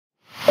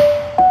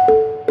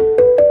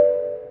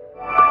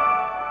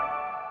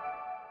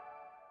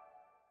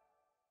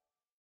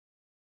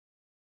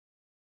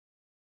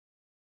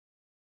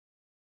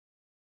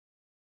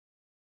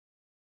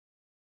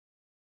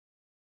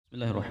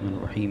بسم الله الرحمن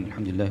الرحيم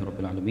الحمد لله رب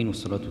العالمين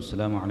والصلاة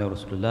والسلام على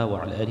رسول الله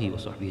وعلى آله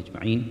وصحبه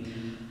أجمعين.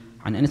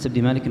 عن أنس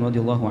بن مالك رضي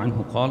الله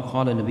عنه قال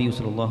قال النبي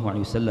صلى الله عليه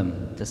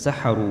وسلم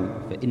تسحروا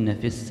فإن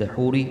في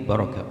السحور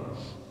بركة.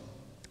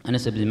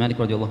 Anas ibn Malik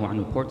radiallahu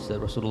anhu reports that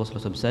Rasulullah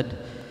sallallahu alaihi wasallam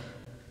said,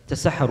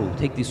 Tasaharu,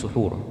 take the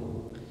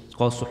suhoor. It's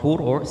called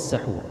suhoor or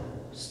sahur,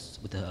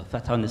 with a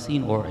fatha on the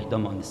scene or a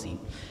dhamma on the scene.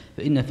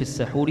 فَإِنَّ فِي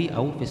السَّحُورِ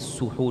أو فِي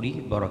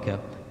السُّحُورِ barakah.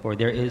 For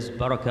there is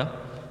barakah,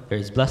 there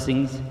is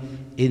blessings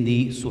in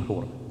the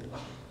suhoor.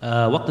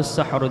 Waqt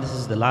al-sahur, this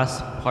is the last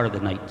part of the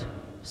night.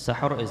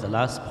 Sahur is the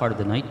last part of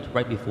the night,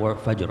 right before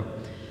Fajr.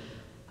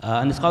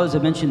 And the scholars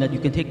have mentioned that you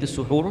can take the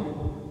suhoor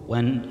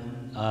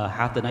when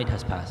half the night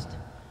has passed.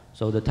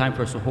 So the time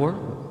for suhoor,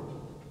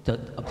 to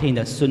obtain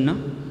that sunnah,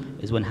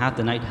 is when half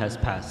the night has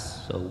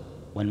passed. So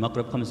when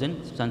Maghrib comes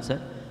in,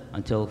 sunset,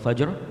 until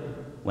Fajr,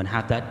 when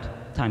half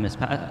that time has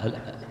passed,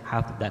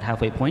 that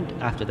halfway point,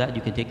 after that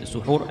you can take the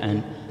suhoor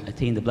and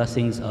attain the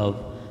blessings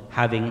of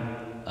having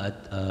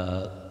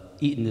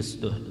eaten the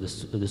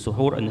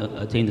suhoor and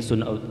attain the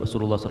sunnah of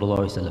Rasulullah sallallahu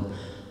alaihi wasallam.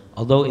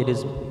 Although it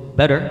is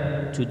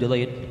better to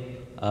delay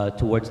it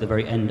towards the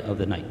very end of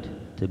the night,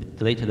 to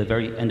delay to the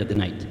very end of the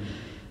night.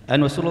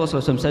 And Rasulullah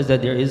sallallahu alaihi wasallam says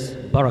that there is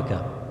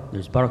barakah.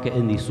 There's barakah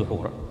in the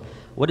suhoor.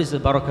 What is the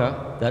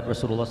barakah that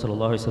Rasulullah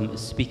sallallahu alaihi wasallam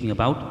is speaking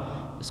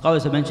about? The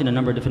scholars have mentioned a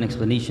number of different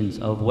explanations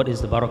of what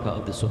is the barakah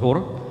of the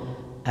suhoor,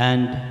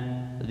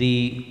 and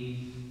the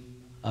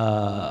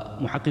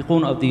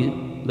muhaqqiqun of the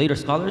later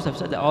scholars have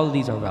said that all of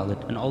these are valid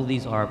and all of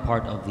these are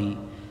part of the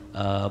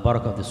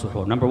barakah of the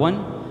suhoor. Number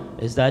one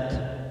is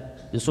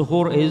that the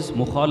suhoor is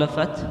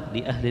mukhalafat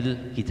li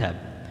ahlil kitab.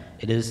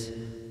 It is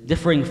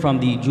differing from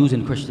the Jews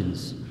and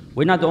Christians.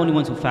 We're not the only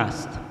ones who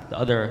fast. The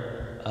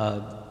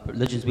other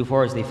religions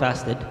before us, they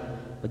fasted,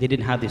 but they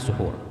didn't have the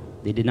suhoor.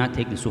 They did not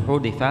take the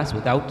suhoor, they fast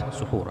without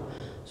suhoor.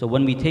 So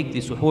when we take the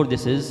suhoor,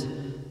 this is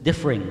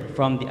differing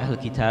from the Ahl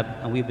Kitab,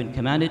 and we've been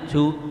commanded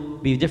to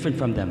be different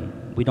from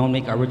them. We don't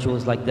make our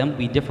rituals like them,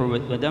 we differ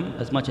with them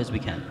as much as we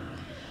can.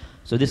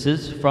 So this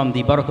is from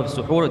the barakah of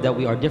suhoor, that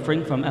we are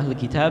differing from Ahl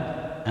Kitab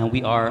and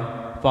we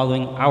are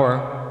following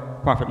our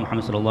Prophet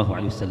Muhammad sallallahu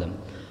alaihi wasallam.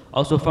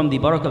 Also from the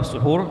barakah of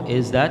suhoor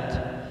is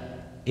that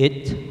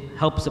it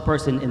helps a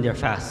person in their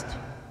fast.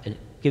 It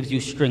gives you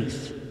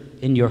strength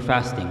in your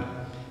fasting.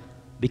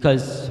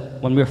 Because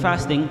when we're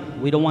fasting,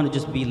 we don't want to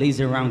just be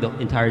lazy around the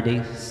entire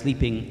day,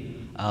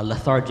 sleeping,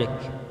 lethargic.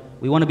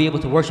 We want to be able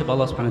to worship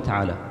Allah subhanahu wa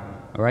ta'ala.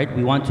 Alright,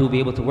 we want to be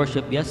able to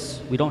worship.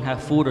 Yes, we don't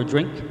have food or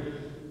drink,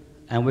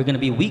 and we're going to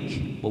be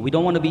weak, but we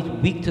don't want to be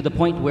weak to the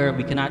point where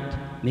we cannot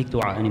make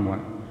dua anymore,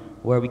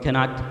 where we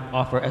cannot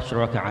offer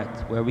extra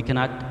raka'at, where we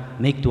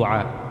cannot make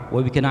dua,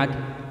 where we cannot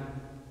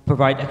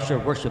provide extra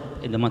worship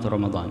in the month of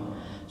Ramadan.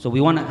 So we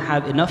want to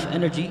have enough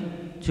energy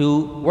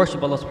to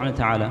worship Allah subhanahu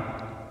wa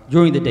ta'ala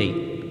during the day,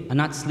 and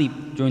not sleep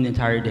during the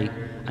entire day,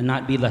 and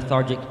not be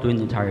lethargic during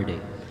the entire day.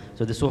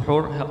 So the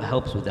suhoor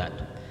helps with that.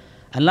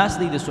 And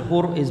lastly, the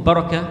suhoor is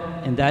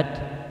barakah in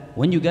that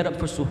when you get up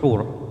for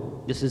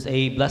suhoor, this is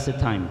a blessed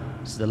time.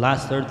 This is the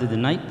last third of the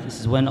night. This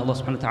is when Allah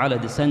subhanahu wa ta'ala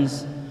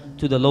descends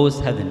to the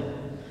lowest heaven.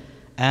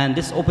 And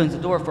this opens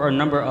the door for a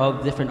number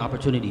of different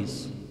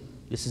opportunities.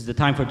 This is the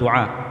time for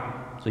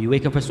dua. So you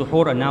wake up for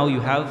suhoor, and now you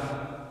have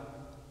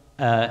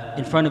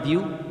in front of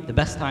you the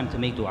best time to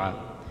make dua.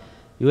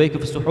 You wake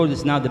up for suhoor, this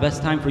is now the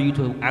best time for you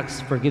to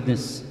ask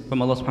forgiveness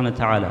from Allah subhanahu wa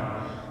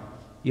ta'ala.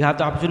 You have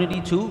the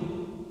opportunity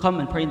to come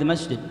and pray in the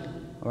masjid.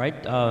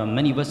 Alright,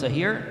 many of us are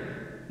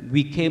here.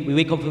 We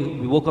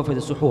woke up for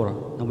the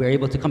suhoor, and we were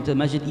able to come to the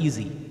masjid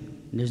easy.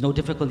 And there's no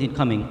difficulty in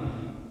coming,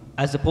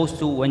 as opposed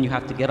to when you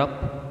have to get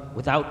up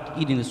without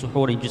eating the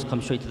suhoor and you just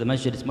come straight to the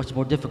masjid. It's much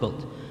more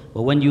difficult.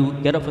 But when you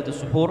get up for the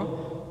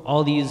suhoor,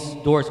 all these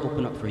doors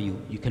open up for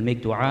you. You can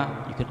make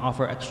dua, you can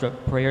offer extra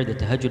prayer, the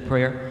tahajjud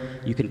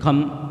prayer. You can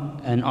come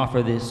and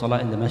offer the salah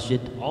in the masjid.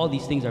 All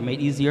these things are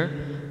made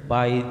easier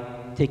by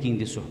taking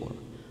the suhoor.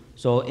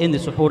 So in the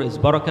suhoor is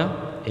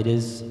barakah. It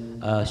is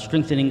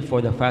strengthening for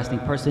the fasting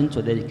person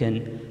so that he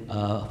can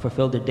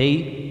fulfill the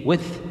day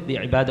with the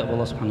ibadah of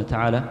Allah subhanahu wa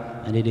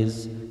ta'ala. And it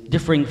is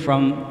differing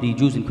from the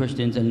Jews and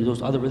Christians and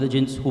those other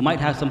religions who might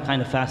have some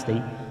kind of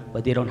fasting,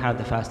 but they don't have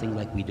the fasting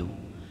like we do.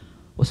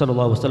 وصلى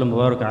الله وسلم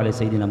وبارك على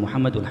سيدنا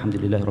محمد والحمد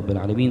لله رب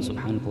العالمين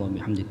سبحانك اللهم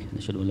وبحمدك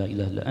نشهد أن لا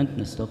إله إلا أنت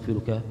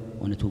نستغفرك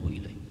ونتوب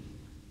إليك.